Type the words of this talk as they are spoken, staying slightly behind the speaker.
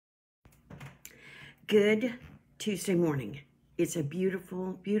Good Tuesday morning. It's a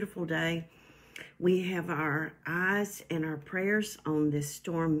beautiful, beautiful day. We have our eyes and our prayers on this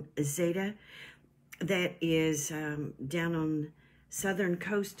storm Zeta that is down on southern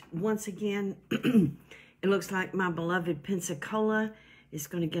coast once again. It looks like my beloved Pensacola is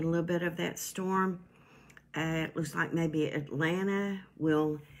going to get a little bit of that storm. It looks like maybe Atlanta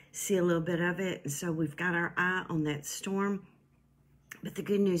will see a little bit of it. And so we've got our eye on that storm. But the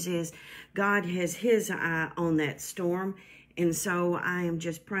good news is God has his eye on that storm. And so I am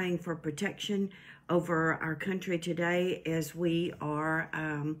just praying for protection over our country today as we are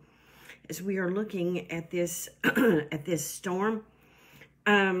looking at this at this storm.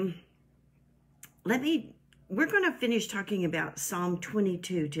 We're going to finish talking about Psalm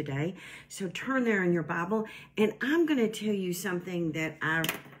 22 today. So turn there in your Bible, and I'm going to tell you something that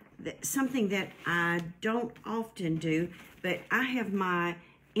I don't often do, but I have my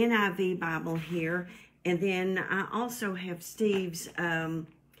NIV Bible here, and then I also have Steve's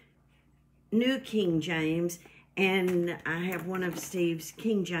New King James, and I have one of Steve's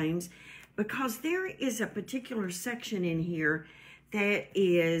King James, because there is a particular section in here that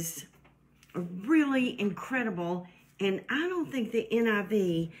is really incredible, and I don't think the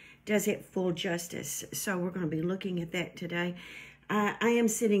NIV does it full justice. So we're going to be looking at that today. I am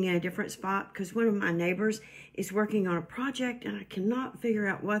sitting in a different spot because one of my neighbors is working on a project and I cannot figure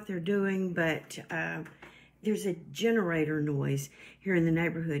out what they're doing, but there's a generator noise here in the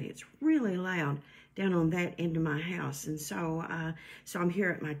neighborhood. It's really loud down on that end of my house. And so, so I'm here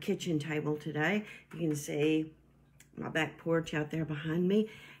at my kitchen table today. You can see my back porch out there behind me.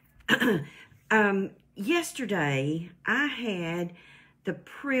 Yesterday, I had the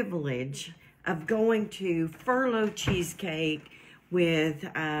privilege of going to Furlough Cheesecake with,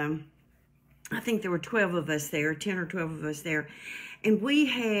 I think there were 12 of us there, 10 or 12 of us there, and we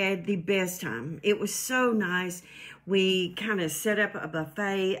had the best time. It was so nice. We kind of set up a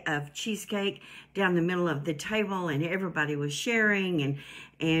buffet of cheesecake down the middle of the table, and everybody was sharing,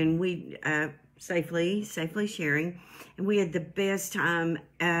 and we safely sharing, and we had the best time.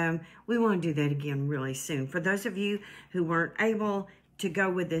 We want to do that again really soon. For those of you who weren't able to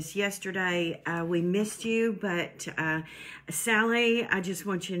go with us yesterday, we missed you, but Sally, I just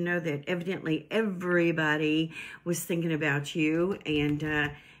want you to know that evidently everybody was thinking about you,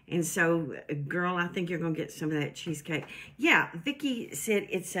 and so, girl, I think you're gonna get some of that cheesecake. Yeah, Vicky said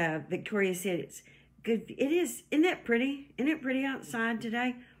it's Victoria said it's good. It is. Isn't that pretty? Isn't it pretty outside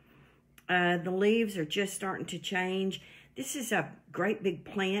today? The leaves are just starting to change. This is a great big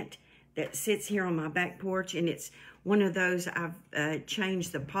plant that sits here on my back porch, and it's one of those I've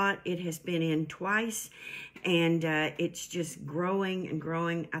changed the pot it has been in twice, and it's just growing and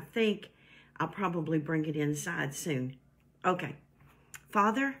growing. I think I'll probably bring it inside soon. Okay.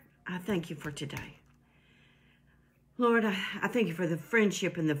 Father, I thank you for today. Lord, I thank you for the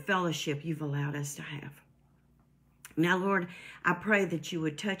friendship and the fellowship you've allowed us to have. Now, Lord, I pray that you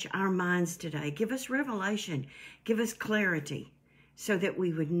would touch our minds today. Give us revelation. Give us clarity so that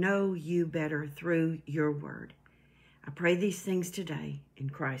we would know you better through your word. I pray these things today in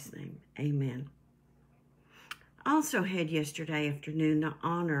Christ's name. Amen. I also had yesterday afternoon the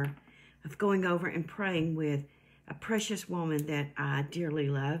honor of going over and praying with a precious woman that I dearly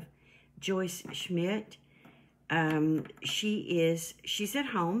love, Joyce Schmidt. She's at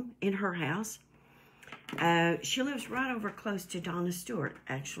home in her house. She lives right over close to Donna Stewart,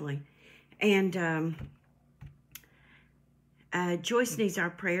 actually. And Joyce needs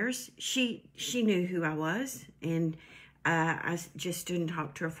our prayers. She knew who I was, and I just stood and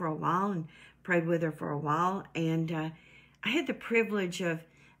talked to her for a while and prayed with her for a while. And I had the privilege of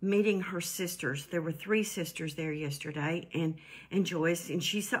meeting her sisters. There were 3 sisters there yesterday, and Joyce, and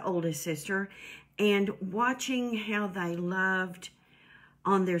she's the oldest sister, and watching how they loved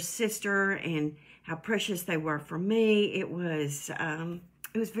on their sister and how precious they were for me, it was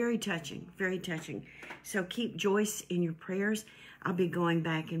very touching, very touching. So keep Joyce in your prayers. I'll be going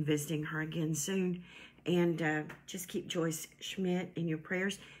back and visiting her again soon. And just keep Joyce Schmidt in your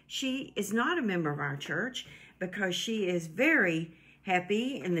prayers. She is not a member of our church because she is very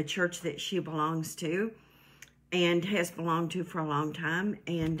happy in the church that she belongs to and has belonged to for a long time.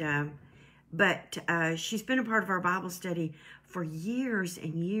 And but she's been a part of our Bible study for years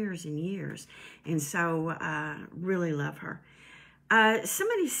and years and years. And so really love her.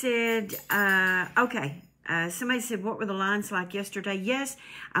 Somebody said, somebody said, what were the lines like yesterday? Yes,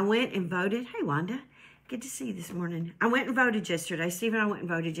 I went and voted. Hey, Wanda. Good to see you this morning. I went and voted yesterday. Steve and I went and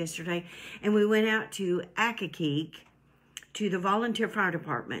voted yesterday. And we went out to Accokeek to the volunteer fire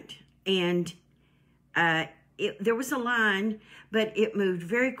department. And there was a line, but it moved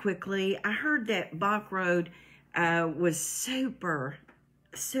very quickly. I heard that Bach Road was super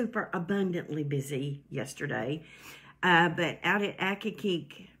abundantly busy yesterday. But out at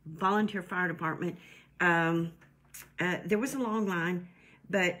Akakeek Volunteer Fire Department, there was a long line,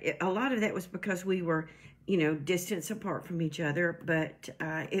 but a lot of that was because we were, distance apart from each other, but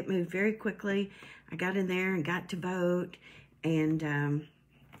it moved very quickly. I got in there and got to vote, and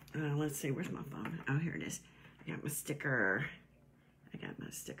let's see, where's my phone? Oh, here it is. I got my sticker.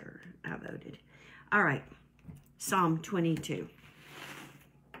 I voted. All right, Psalm 22.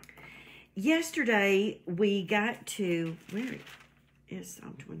 Yesterday, we got to, where is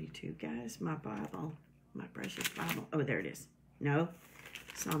Psalm 22, guys? My Bible, my precious Bible. Oh, there it is. No,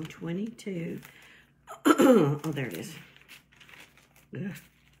 Psalm 22. Oh, there it is. Ugh.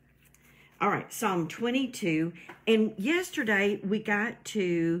 All right, Psalm 22. And yesterday, we got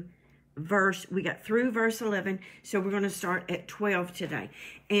through verse 11, so we're going to start at 12 today.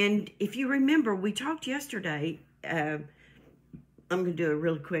 And if you remember, we talked yesterday, I'm going to do a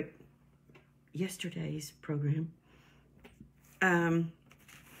really quick yesterday's program.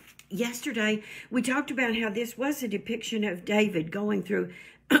 Yesterday, we talked about how this was a depiction of David going through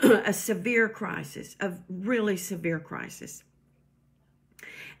a severe crisis, a really severe crisis.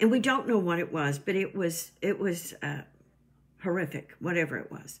 And we don't know what it was, but it was horrific, whatever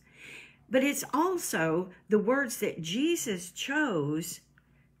it was. But it's also the words that Jesus chose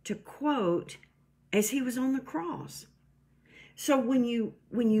to quote as he was on the cross. So when you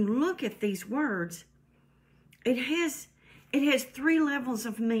look at these words, it has three levels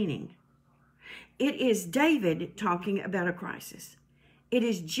of meaning. It is David talking about a crisis. It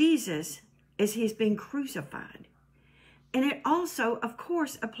is Jesus as he's being crucified. And it also, of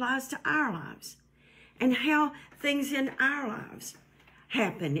course, applies to our lives and how things in our lives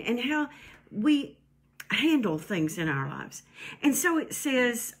happen and how we handle things in our lives. And so it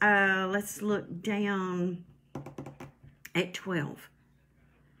says, let's look down at 12.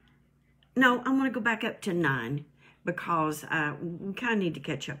 No, I'm going to go back up to 9 because we kind of need to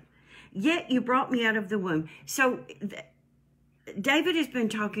catch up. Yet you brought me out of the womb. So David has been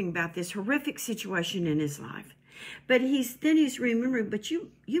talking about this horrific situation in his life. But he's remembering, but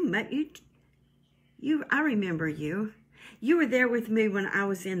I remember you. You were there with me when I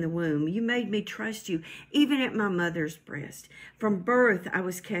was in the womb. You made me trust you, even at my mother's breast. From birth, I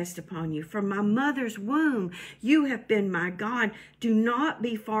was cast upon you. From my mother's womb, you have been my God. Do not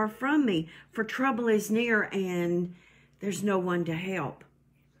be far from me, for trouble is near and there's no one to help.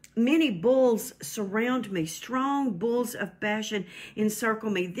 Many bulls surround me. Strong bulls of Bashan encircle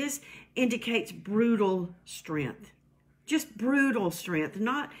me. This indicates brutal strength. Just brutal strength.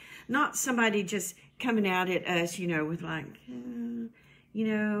 Not somebody just coming out at us, with like,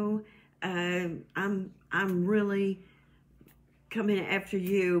 I'm really coming after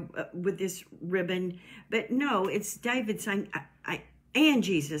you with this ribbon. But no, it's David saying, and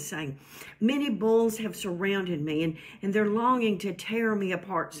Jesus saying, many bulls have surrounded me and they're longing to tear me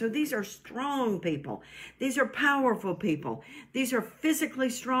apart. So these are strong people. These are powerful people. These are physically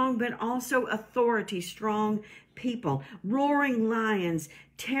strong, but also authority strong people. Roaring lions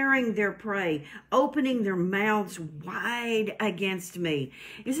tearing their prey, opening their mouths wide against me.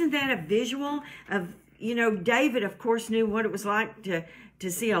 Isn't that a visual of, David, of course, knew what it was like to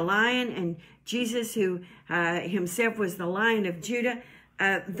see a lion, and Jesus, who himself was the Lion of Judah,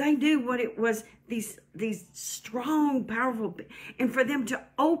 they knew what it was, these strong, powerful, and for them to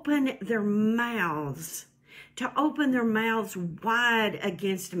open their mouths wide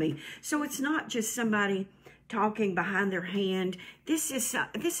against me. So it's not just somebody talking behind their hand. This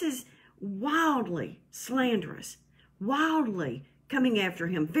is wildly slanderous, wildly coming after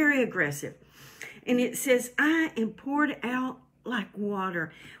him, very aggressive. And it says, I am poured out like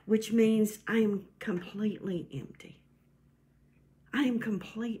water, which means I am completely empty. I am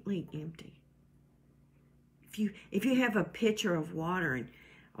completely empty. If you have a pitcher of water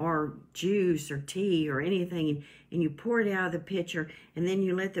or juice or tea or anything, and you pour it out of the pitcher, and then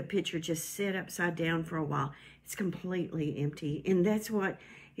you let the pitcher just sit upside down for a while, it's completely empty. And that's what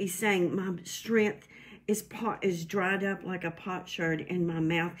he's saying. My strength is dried up like a potsherd in my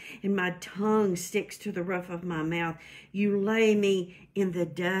mouth, and my tongue sticks to the roof of my mouth. You lay me in the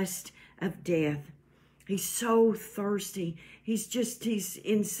dust of death. He's so thirsty. He's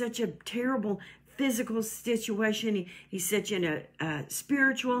in such a terrible physical situation. He's such in a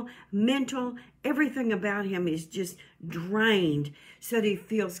spiritual, mental, everything about him is just drained, so that he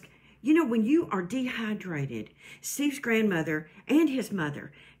feels, when you are dehydrated. Steve's grandmother and his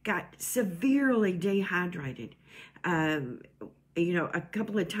mother got severely dehydrated you know, a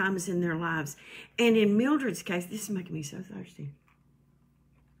couple of times in their lives. And in Mildred's case, this is making me so thirsty.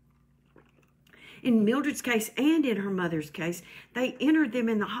 In Mildred's case and in her mother's case, they entered them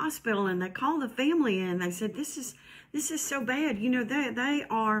in the hospital and they called the family in and they said, this is so bad. You know, they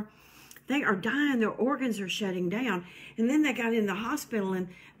are dying. Their organs are shutting down. And then they got in the hospital and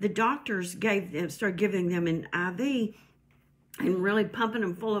the doctors started giving them an IV and really pumping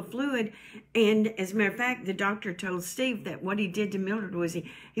them full of fluid. And as a matter of fact, the doctor told Steve that what he did to Mildred was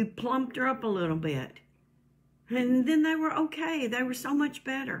he plumped her up a little bit. And then they were okay. They were so much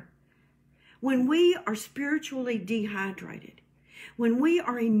better. When we are spiritually dehydrated, when we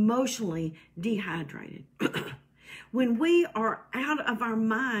are emotionally dehydrated, when we are out of our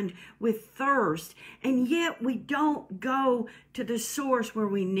mind with thirst, and yet we don't go to the source where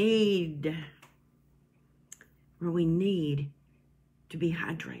we need to be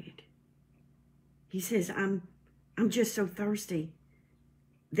hydrated. He says, I'm just so thirsty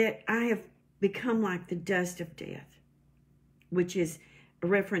that I have become like the dust of death, which is a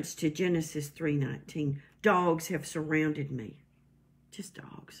reference to Genesis 3:19. Dogs have surrounded me. Just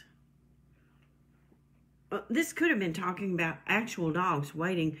dogs. This could have been talking about actual dogs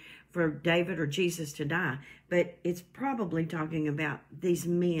waiting for David or Jesus to die, but it's probably talking about these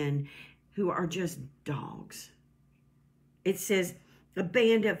men who are just dogs. It says, a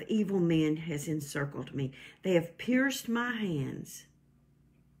band of evil men has encircled me. They have pierced my hands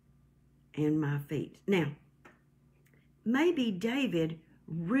and my feet. Now, maybe David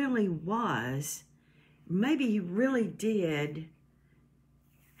really was, maybe he really did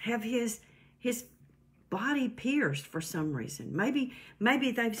have his body pierced for some reason.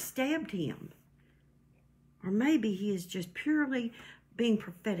 Maybe they've stabbed him. Or maybe he is just purely being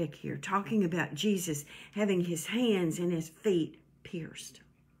prophetic here, talking about Jesus having his hands and his feet pierced.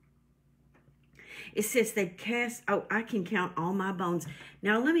 It says they cast, oh, I can count all my bones.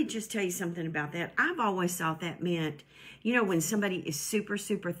 Now, let me just tell you something about that. I've always thought that meant, you know, when somebody is super,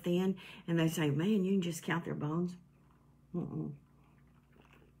 super thin and they say, man, you can just count their bones.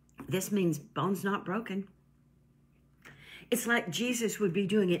 This means bones not broken. It's like Jesus would be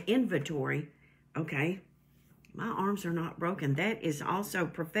doing an inventory. Okay, my arms are not broken. That is also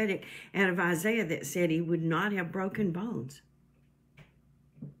prophetic out of Isaiah that said he would not have broken bones.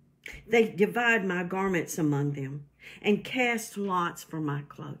 They divide my garments among them and cast lots for my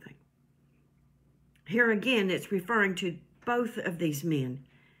clothing. Here again, it's referring to both of these men.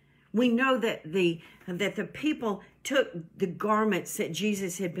 We know that the people took the garments that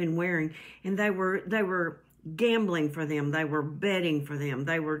Jesus had been wearing and they were gambling for them. They were betting for them.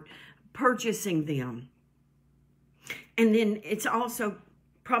 They were purchasing them. And then it's also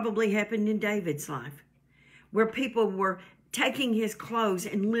probably happened in David's life where people were taking his clothes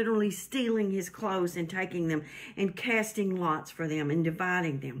and literally stealing his clothes and taking them and casting lots for them and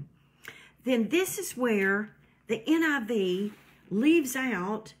dividing them. Then this is where the NIV leaves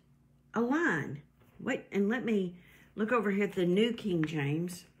out a line. Wait, and let me look over here at the New King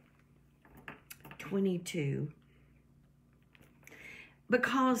James 22.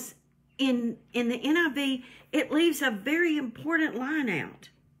 Because in the NIV, it leaves a very important line out.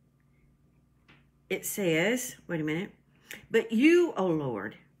 It says, wait a minute, but you, O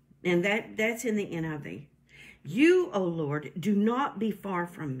Lord, and that's in the NIV. You, O Lord, do not be far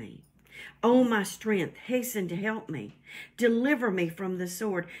from me. O my strength, hasten to help me. Deliver me from the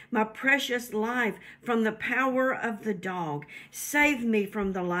sword, my precious life from the power of the dog. Save me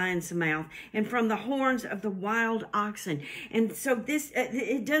from the lion's mouth and from the horns of the wild oxen. And so this,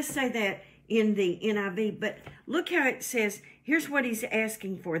 it does say that in the NIV, but look how it says, here's what he's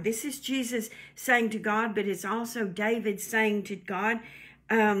asking for. This is Jesus saying to God, but it's also David saying to God,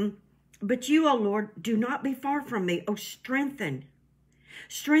 but you, O Lord, do not be far from me. Oh, strengthen,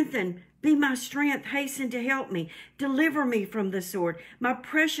 be my strength, hasten to help me. Deliver me from the sword, my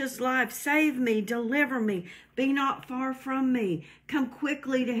precious life, save me, deliver me. Be not far from me. Come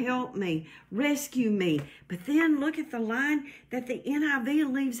quickly to help me, rescue me. But then look at the line that the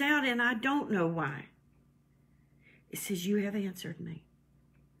NIV leaves out, and I don't know why. It says, you have answered me.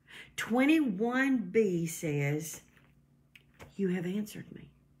 21b says, you have answered me.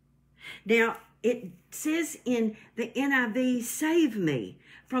 Now, it says in the NIV, save me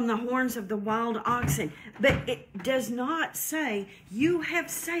from the horns of the wild oxen. But it does not say, you have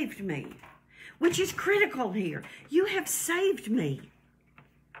saved me, which is critical here. You have saved me.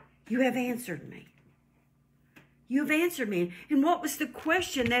 You have answered me. You have answered me. And what was the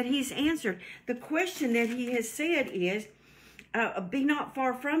question that he's answered? The question that he has said is, be not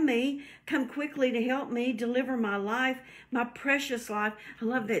far from me. Come quickly to help me. Deliver my life, my precious life. I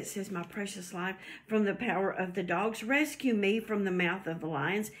love that it says my precious life from the power of the dogs. Rescue me from the mouth of the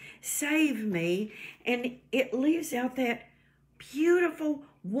lions. Save me. And it leaves out that beautiful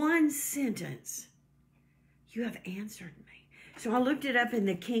one sentence. You have answered me. So I looked it up in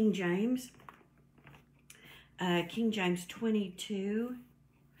the King James. King James 22.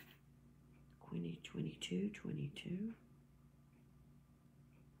 22.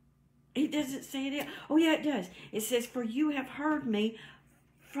 It doesn't say it. Oh, yeah, it does. It says, for you have heard me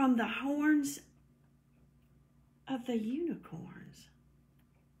from the horns of the unicorns.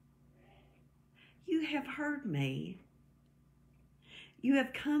 You have heard me. You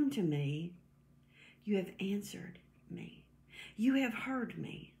have come to me. You have answered me. You have heard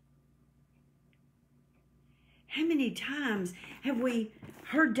me. How many times have we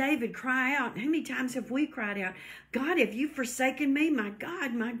heard David cry out? How many times have we cried out, God, have you forsaken me? My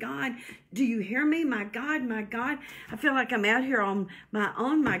God, do you hear me? My God, I feel like I'm out here on my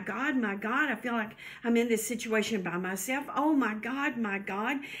own. My God, I feel like I'm in this situation by myself. Oh, my God.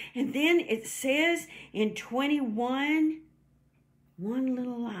 And then it says in 21, one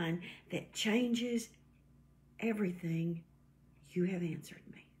little line that changes everything. You have answered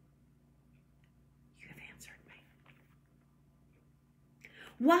me.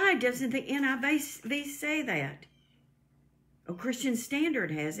 Why doesn't the NIV say that? A Christian Standard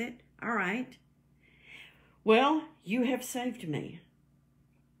has it. All right. Well, you have saved me.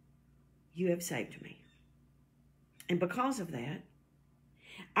 You have saved me. And because of that,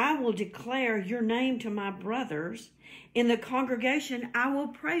 I will declare your name to my brothers. In the congregation, I will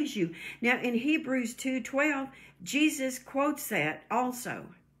praise you. Now, in Hebrews 2:12, Jesus quotes that also.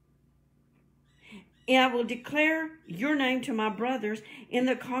 And I will declare your name to my brothers. In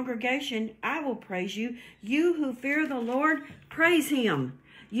the congregation, I will praise you. You who fear the Lord, praise him.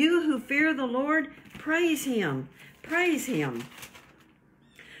 You who fear the Lord, praise him. Praise him.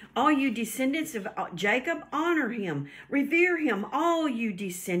 All you descendants of Jacob, honor him. Revere him, all you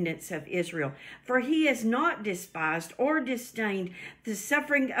descendants of Israel. For he has not despised or disdained the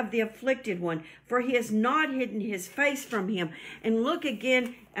suffering of the afflicted one. For he has not hidden his face from him. And look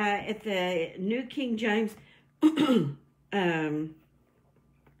again at the New King James.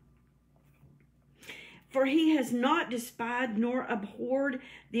 For he has not despised nor abhorred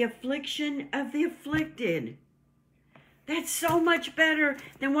the affliction of the afflicted. That's so much better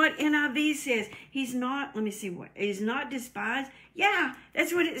than what NIV says. He's not, let me see what, he's not despised. Yeah,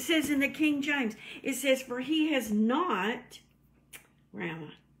 that's what it says in the King James. It says, for he has not, where am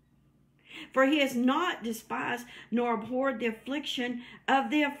I? For he has not despised nor abhorred the affliction of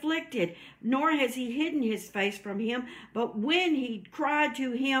the afflicted, nor has he hidden his face from him, but when he cried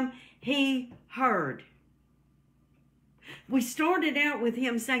to him, he heard. We started out with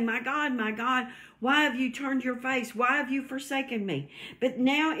him saying, my God, why have you turned your face? Why have you forsaken me? But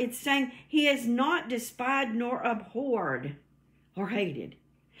now it's saying he has not despised nor abhorred or hated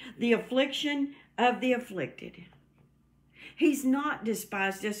the affliction of the afflicted. He's not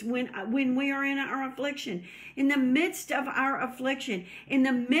despised us when we are in our affliction. In the midst of our affliction, in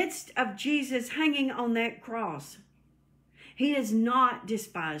the midst of Jesus hanging on that cross, he has not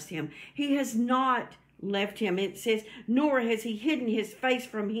despised him. He has not left him. It says, nor has he hidden his face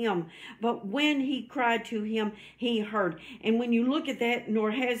from him, but when he cried to him, he heard. And when you look at that,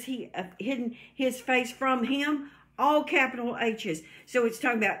 nor has he hidden his face from him, all capital H's. So it's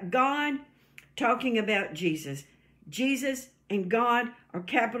talking about God, talking about Jesus. Jesus and God are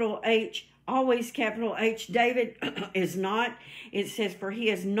capital H, always capital H. David is not. It says, for he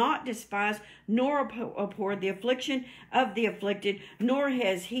has not despised nor abhorred the affliction of the afflicted, nor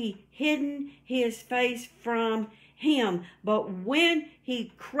has he hidden his face from him. But when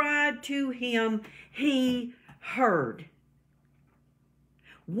he cried to him, he heard.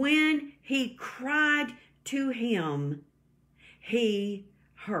 When he cried to him, he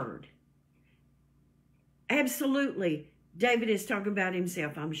heard. Absolutely, David is talking about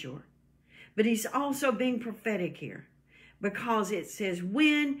himself, I'm sure. But he's also being prophetic here, because it says,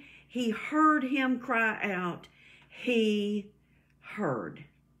 when he heard him cry out, he heard.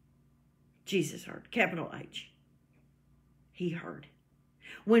 Jesus heard, capital H. He heard.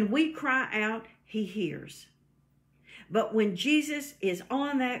 When we cry out, he hears. But when Jesus is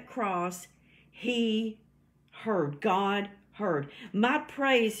on that cross, he heard. God heard. My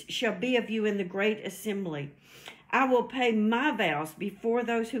praise shall be of you in the great assembly. I will pay my vows before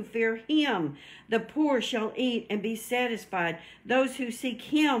those who fear him. The poor shall eat and be satisfied. Those who seek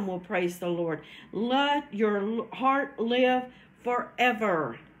him will praise the Lord. Let your heart live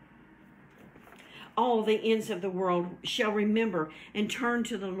forever. All the ends of the world shall remember and turn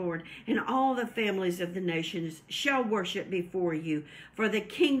to the Lord, and all the families of the nations shall worship before you. For the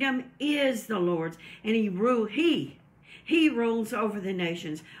kingdom is the Lord's, and He rules over the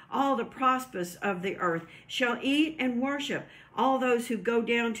nations. All the prosperous of the earth shall eat and worship. All those who go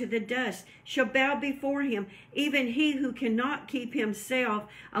down to the dust shall bow before Him, even he who cannot keep himself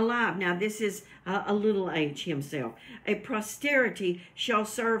alive. Now this is a little h himself. A posterity shall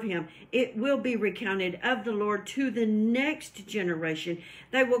serve Him. It will be recounted of the Lord to the next generation.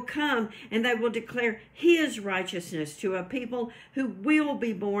 They will come and they will declare His righteousness to a people who will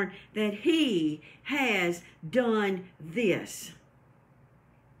be born, that He has done this.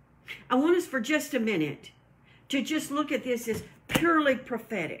 I want us for just a minute to just look at this as purely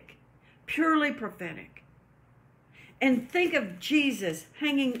prophetic. Purely prophetic. And think of Jesus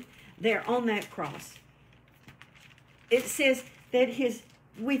hanging there on that cross. It says that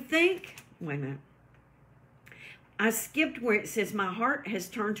wait a minute. I skipped where it says, my heart has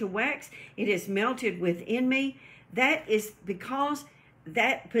turned to wax. It has melted within me. That is because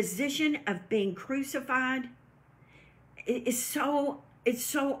that position of being crucified it's so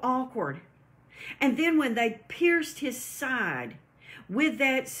awkward. And then when they pierced His side with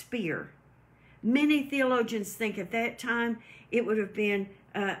that spear, many theologians think at that time it would have been,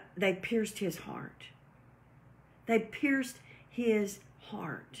 they pierced His heart. They pierced His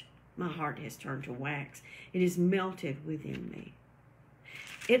heart. My heart has turned to wax. It is melted within me.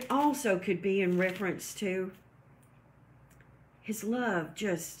 It also could be in reference to His love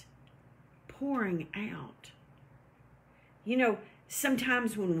just pouring out. You know,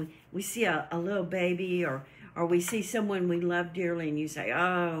 sometimes when we see a little baby or we see someone we love dearly and you say,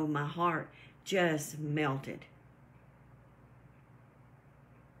 oh, my heart just melted.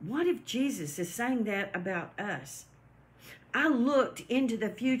 What if Jesus is saying that about us? I looked into the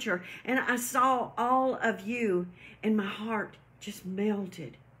future and I saw all of you and my heart just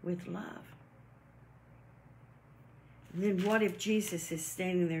melted with love. And then what if Jesus is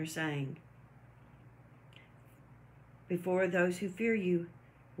standing there saying, before those who fear you,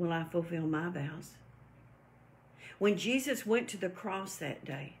 will I fulfill my vows? When Jesus went to the cross that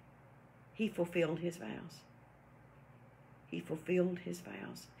day, He fulfilled His vows. He fulfilled His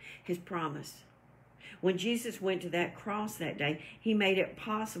vows, His promise. When Jesus went to that cross that day, He made it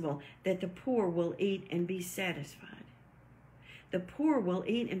possible that the poor will eat and be satisfied. The poor will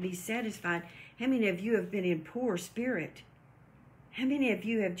eat and be satisfied. How many of you have been in poor spirit? How many of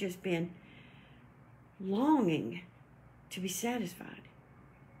you have just been longing to be satisfied?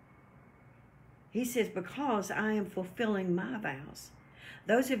 He says, because I am fulfilling my vows.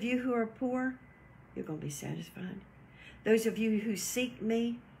 Those of you who are poor, you're going to be satisfied. Those of you who seek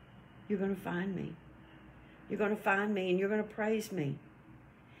me, you're going to find me. You're going to find me and you're going to praise me.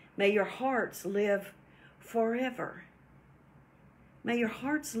 May your hearts live forever. May your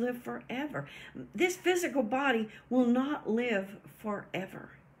hearts live forever. This physical body will not live forever,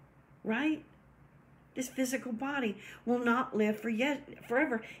 right? This physical body will not live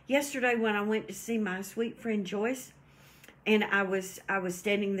forever. Yesterday when I went to see my sweet friend Joyce, and I was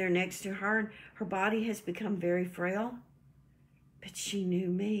standing there next to her, and her body has become very frail. But she knew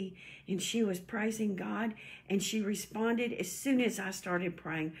me, and she was praising God, and she responded as soon as I started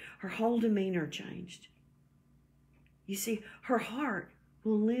praying. Her whole demeanor changed. You see, her heart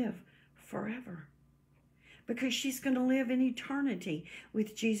will live forever because she's going to live in eternity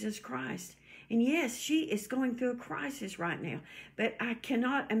with Jesus Christ. And yes, she is going through a crisis right now, but I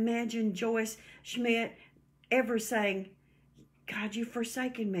cannot imagine Joyce Schmidt ever saying, God, you've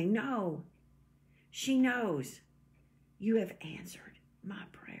forsaken me. No, she knows you have answered my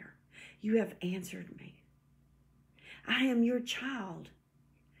prayer. You have answered me. I am your child.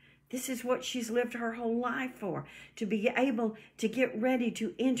 This is what she's lived her whole life for, to be able to get ready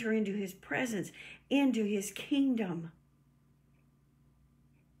to enter into His presence, into His kingdom.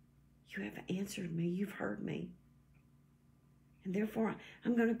 You have answered me. You've heard me. And therefore,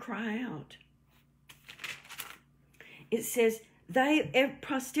 I'm going to cry out. It says,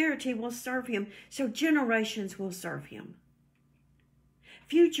 posterity will serve Him, so generations will serve Him.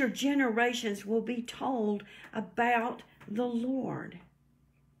 Future generations will be told about the Lord.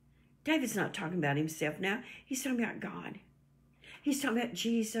 David's not talking about himself now. He's talking about God. He's talking about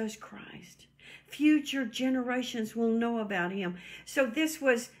Jesus Christ. Future generations will know about Him. So this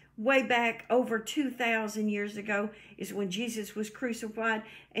was way back over 2,000 years ago is when Jesus was crucified.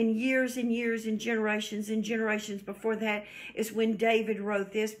 and years and generations before that is when David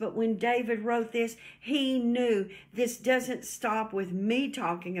wrote this. But when David wrote this, he knew this doesn't stop with me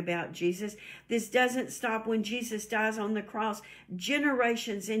talking about Jesus. This doesn't stop when Jesus dies on the cross.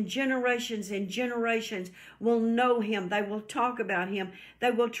 Generations and generations and generations will know him. They will talk about him.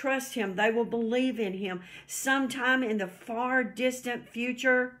 They will trust him. They will believe in him. Sometime in the far distant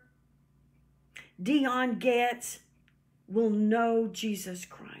future, Dion Getz will know Jesus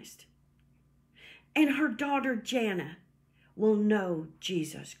Christ. And her daughter Jana will know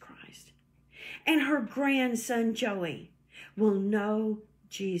Jesus Christ. And her grandson Joey will know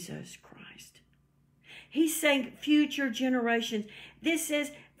Jesus Christ. He's saying future generations. This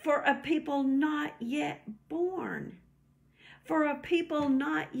is for a people not yet born. For a people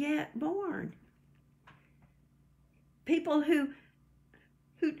not yet born. People who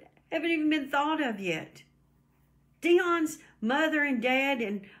haven't even been thought of yet. Dion's mother and dad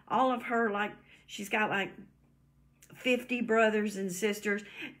and all of her, she's got 50 brothers and sisters,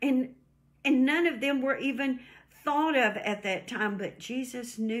 and none of them were even thought of at that time, but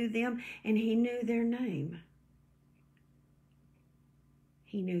Jesus knew them, and he knew their name.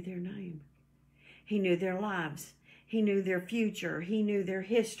 He knew their name. He knew their lives. He knew their future. He knew their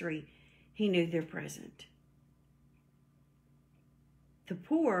history. He knew their present. The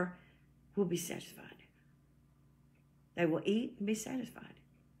poor will be satisfied. They will eat and be satisfied.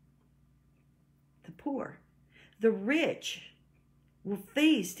 The poor. The rich will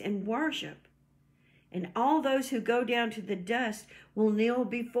feast and worship. And all those who go down to the dust will kneel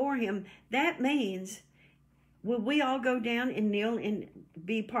before him. That means, will we all go down and kneel and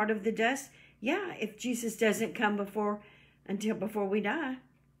be part of the dust? Yeah, if Jesus doesn't come before we die.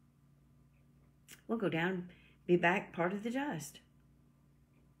 We'll go down and be back part of the dust.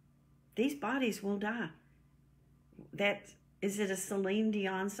 These bodies will die. Is it a Celine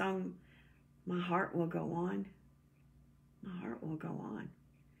Dion song? My heart will go on. My heart will go on.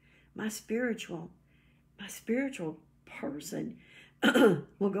 My spiritual person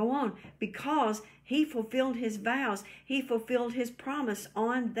will go on because he fulfilled his vows. He fulfilled his promise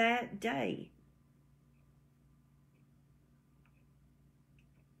on that day.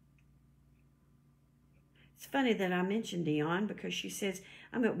 It's funny that I mentioned Dion because she says,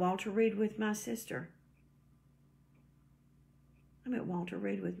 I'm at Walter Reed with my sister. I'm at Walter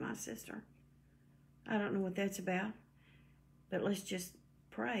Reed with my sister. I don't know what that's about, but let's just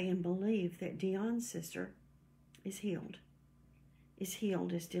pray and believe that Dion's sister is healed,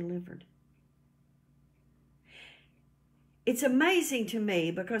 is delivered. It's amazing to me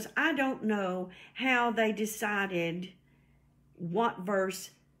because I don't know how they decided what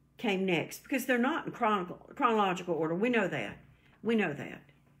verse came next, because they're not in chronological order. We know that. We know that.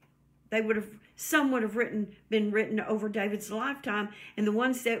 Some would have been written over David's lifetime, and the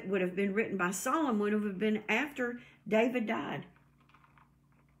ones that would have been written by Solomon would have been after David died.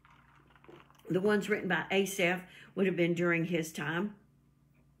 The ones written by Asaph would have been during his time,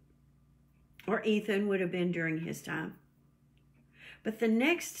 or Ethan would have been during his time. But the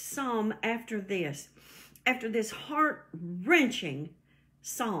next psalm after this heart-wrenching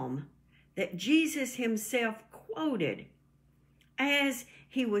psalm that Jesus himself quoted as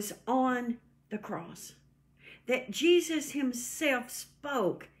he was on the cross, that Jesus himself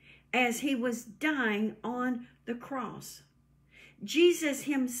spoke as he was dying on the cross. Jesus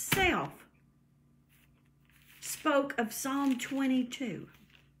himself spoke of Psalm 22.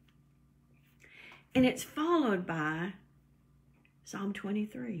 And it's followed by Psalm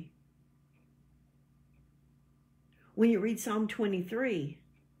 23. When you read Psalm 23,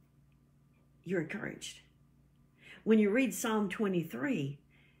 you're encouraged. When you read Psalm 23,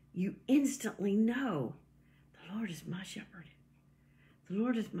 you instantly know the Lord is my shepherd. The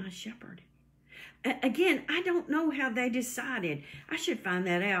Lord is my shepherd. Again, I don't know how they decided. I should find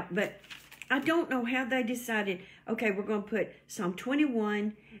that out, but I don't know how they decided, okay, we're going to put Psalm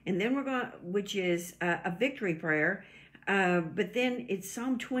 21, and then which is a victory prayer, but then it's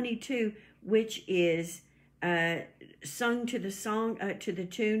Psalm 22, which is sung to the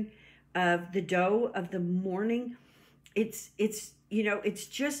tune of the doe of the morning. It's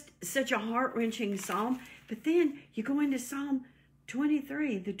just such a heart-wrenching psalm. But then you go into Psalm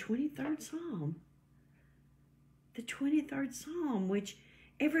 23, the 23rd Psalm. The 23rd Psalm, which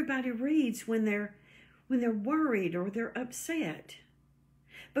everybody reads when they're worried or they're upset.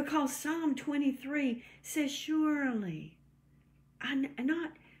 Because Psalm 23 says, surely,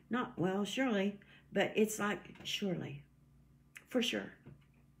 surely, but it's like surely, for sure,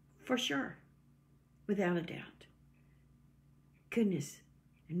 without a doubt. Goodness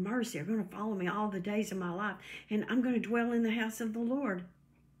and mercy are going to follow me all the days of my life, and I'm going to dwell in the house of the Lord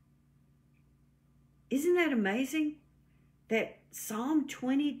Isn't that amazing? That Psalm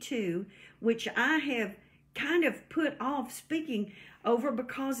 22, which I have kind of put off speaking over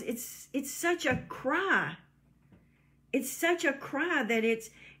because it's such a cry. It's such a cry that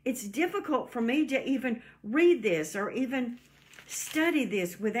it's difficult for me to even read this or even study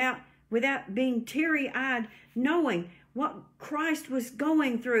this without being teary-eyed, knowing what Christ was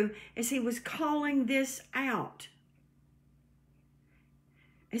going through as he was calling this out.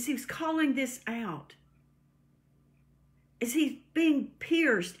 As he was calling this out. As he's being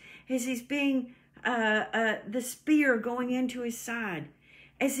pierced, as he's being the spear going into his side,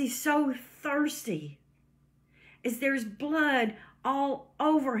 as he's so thirsty, as there's blood all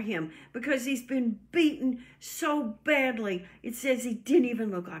over him because he's been beaten so badly. It says he didn't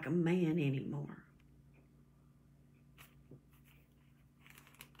even look like a man anymore.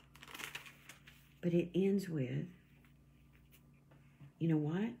 But it ends with, you know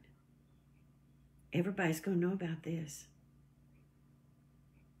what? Everybody's going to know about this.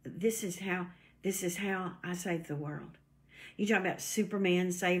 This is how I save the world. You talk about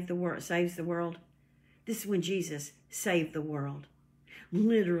Superman saves the world. This is when Jesus saved the world.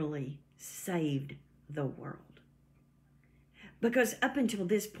 Literally saved the world. Because up until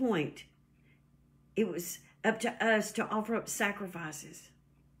this point, it was up to us to offer up sacrifices.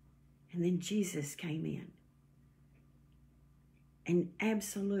 And then Jesus came in and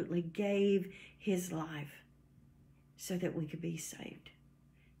absolutely gave his life so that we could be saved,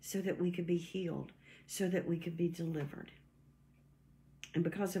 so that we could be healed, so that we could be delivered. And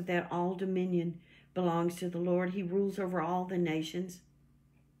because of that, all dominion belongs to the Lord. He rules over all the nations.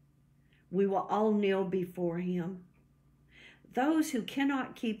 We will all kneel before him. Those who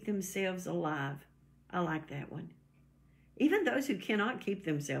cannot keep themselves alive. I like that one. Even those who cannot keep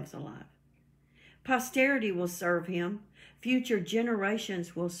themselves alive. Posterity will serve him. Future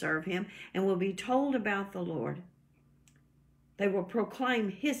generations will serve him and will be told about the Lord. They will proclaim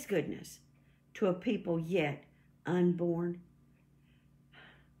his goodness to a people yet unborn.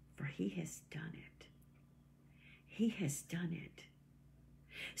 For he has done it. He has done it.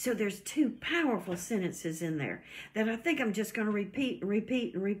 So there's two powerful sentences in there that I think I'm just going to repeat.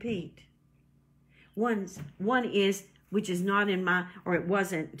 One is, which is not in my, or it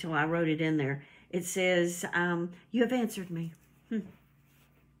wasn't until I wrote it in there. It says, you have answered me.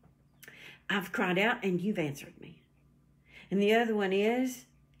 I've cried out and you've answered me. And the other one is,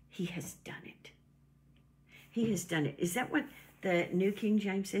 he has done it. He has done it. Is that what the New King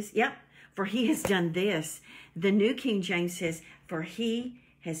James says? Yep. For he has done this. The New King James says, for he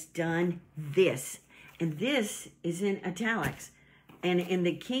has done this. And this is in italics. And in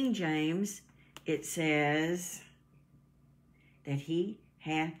the King James, it says that he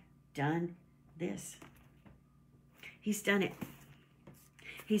hath done this. He's done it.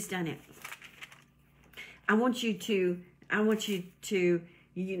 He's done it. I want you to,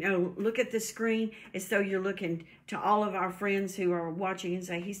 you know, look at the screen as though you're looking to all of our friends who are watching and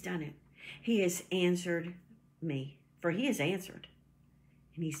say, he's done it. He has answered me. For he has answered.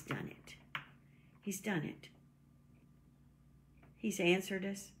 And he's done it. He's done it. He's answered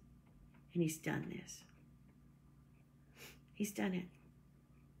us. And he's done this. He's done it.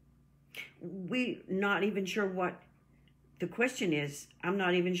 We're not even sure what the question is. I'm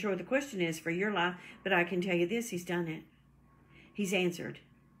not even sure what the question is for your life. But I can tell you this. He's done it. He's answered.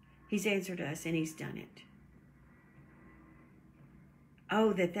 He's answered us and he's done it.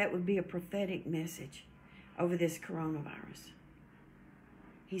 Oh, that would be a prophetic message over this coronavirus.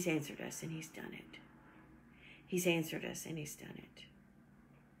 He's answered us and he's done it. He's answered us and he's done it.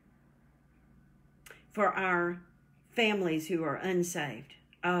 For our families who are unsaved,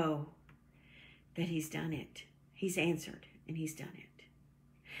 oh, that he's done it. He's answered and he's done it.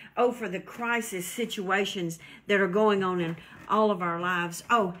 Oh, for the crisis situations that are going on in all of our lives.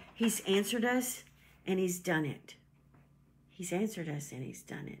 Oh, he's answered us and he's done it. He's answered us and he's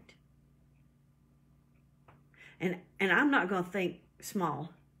done it. And I'm not going to think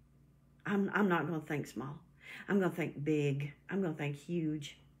small. I'm not going to think small. I'm going to think big. I'm going to think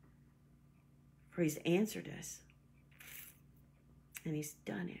huge. For he's answered us. And he's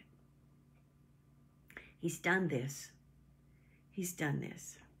done it. He's done this. He's done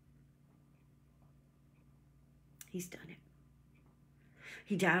this. He's done it.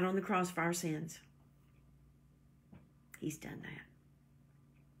 He died on the cross for our sins. He's done that.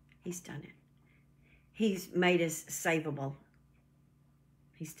 He's done it. He's made us savable.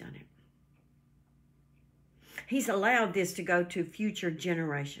 He's done it. He's allowed this to go to future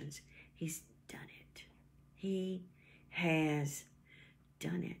generations. He's done it. He has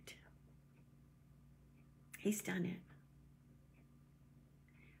done it. He's done it.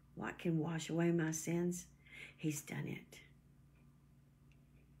 What can wash away my sins? He's done it.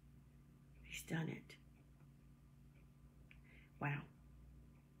 He's done it. Wow.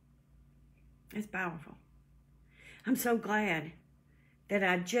 That's powerful. I'm so glad that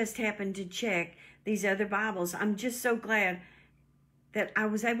I just happened to check these other Bibles. I'm just so glad that I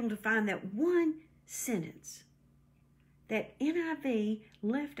was able to find that one sentence that NIV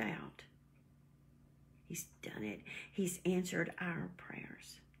left out. He's done it. He's answered our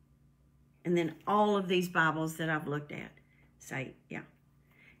prayers. And then all of these Bibles that I've looked at say, yeah,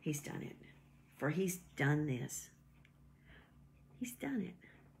 he's done it. For he's done this. He's done it.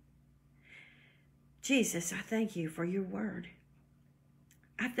 Jesus, I thank you for your word.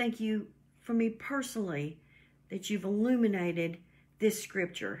 I thank you for me personally that you've illuminated this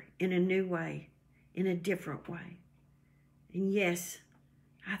scripture in a new way, in a different way. And yes,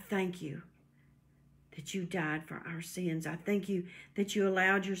 I thank you that you died for our sins. I thank you that you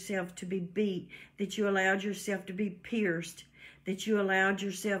allowed yourself to be beat, that you allowed yourself to be pierced, that you allowed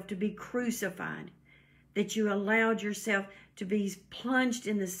yourself to be crucified, that you allowed yourself to be plunged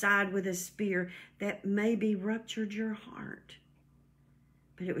in the side with a spear that maybe ruptured your heart.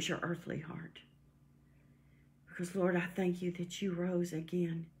 But it was your earthly heart. Because, Lord, I thank you that you rose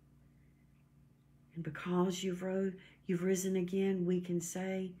again. And because you've risen again, we can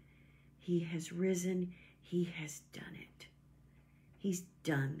say, he has risen. He has done it. He's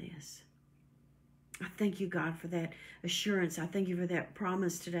done this. I thank you, God, for that assurance. I thank you for that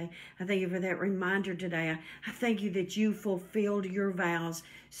promise today. I thank you for that reminder today. I thank you that you fulfilled your vows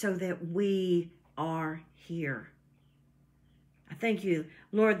so that we are here. I thank you,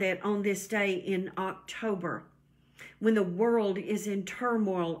 Lord, that on this day in October, when the world is in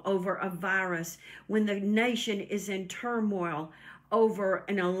turmoil over a virus, when the nation is in turmoil over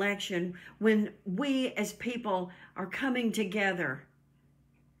an election, when we as people are coming together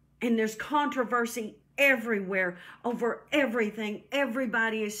and there's controversy everywhere over everything,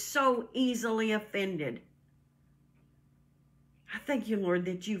 everybody is so easily offended. I thank you, Lord,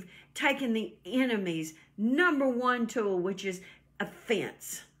 that you've taken the enemy's number one tool, which is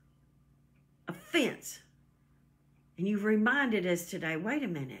offense. Offense. And you've reminded us today, wait a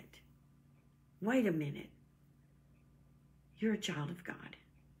minute. Wait a minute. You're a child of God.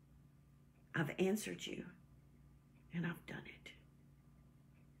 I've answered you, and I've done it.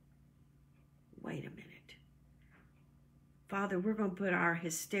 Wait a minute. Father, we're going to put our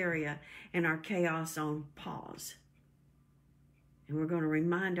hysteria and our chaos on pause. And we're going to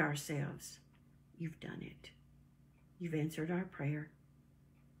remind ourselves, you've done it. You've answered our prayer.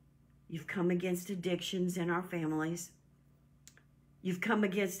 You've come against addictions in our families. You've come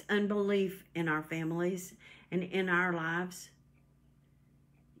against unbelief in our families and in our lives.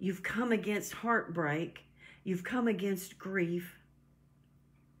 You've come against heartbreak. You've come against grief.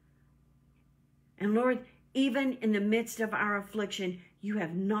 And Lord, even in the midst of our affliction, you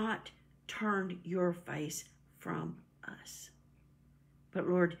have not turned your face from us. But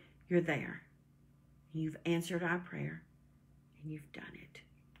Lord, you're there. You've answered our prayer, and you've done it.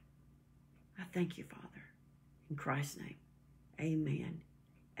 I thank you, Father. In Christ's name, amen,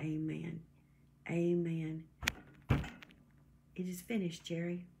 amen, amen. It is finished,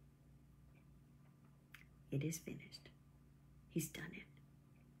 Jerry. It is finished. He's done it.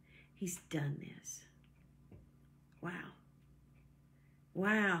 He's done this. Wow.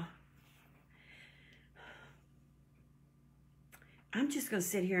 Wow. I'm just going to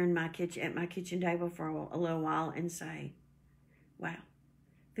sit here in my kitchen, at my kitchen table for a little while and say, wow,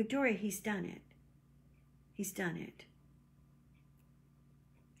 Victoria, he's done it. He's done it.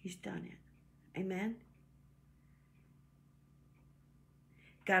 He's done it. Amen.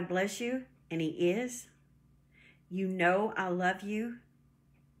 God bless you, and he is. You know I love you.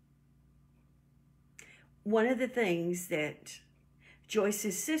 One of the things that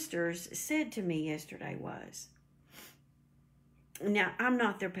Joyce's sisters said to me yesterday was, now, I'm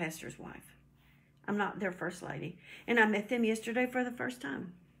not their pastor's wife. I'm not their first lady. And I met them yesterday for the first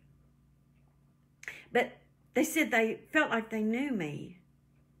time. But they said they felt like they knew me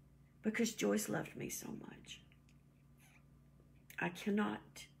because Joyce loved me so much. I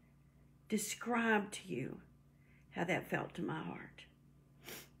cannot describe to you how that felt to my heart.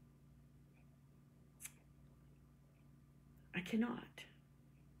 I cannot.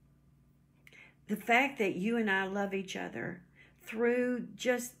 The fact that you and I love each other through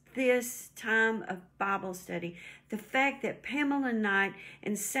just this time of Bible study, the fact that Pamela Knight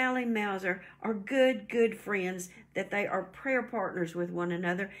and Sally Mauser are good friends, that they are prayer partners with one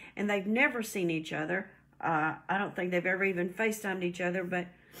another, and they've never seen each other. I don't think they've ever even FaceTimed each other, but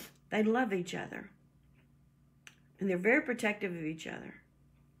they love each other. And they're very protective of each other.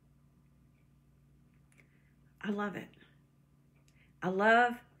 I love it. I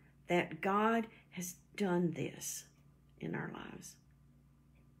love that God has done this in our lives.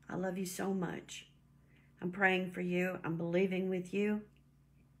 I love you so much. I'm praying for you. I'm believing with you.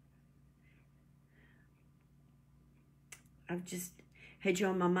 I've just had you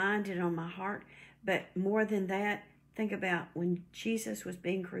on my mind and on my heart. But more than that, think about when Jesus was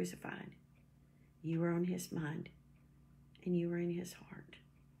being crucified. You were on his mind and you were in his heart.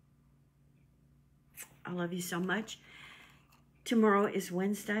 I love you so much. Tomorrow is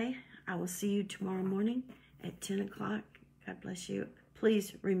Wednesday. I will see you tomorrow morning at 10 o'clock. God bless you.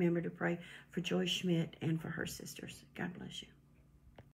 Please remember to pray for Joy Schmidt and for her sisters. God bless you.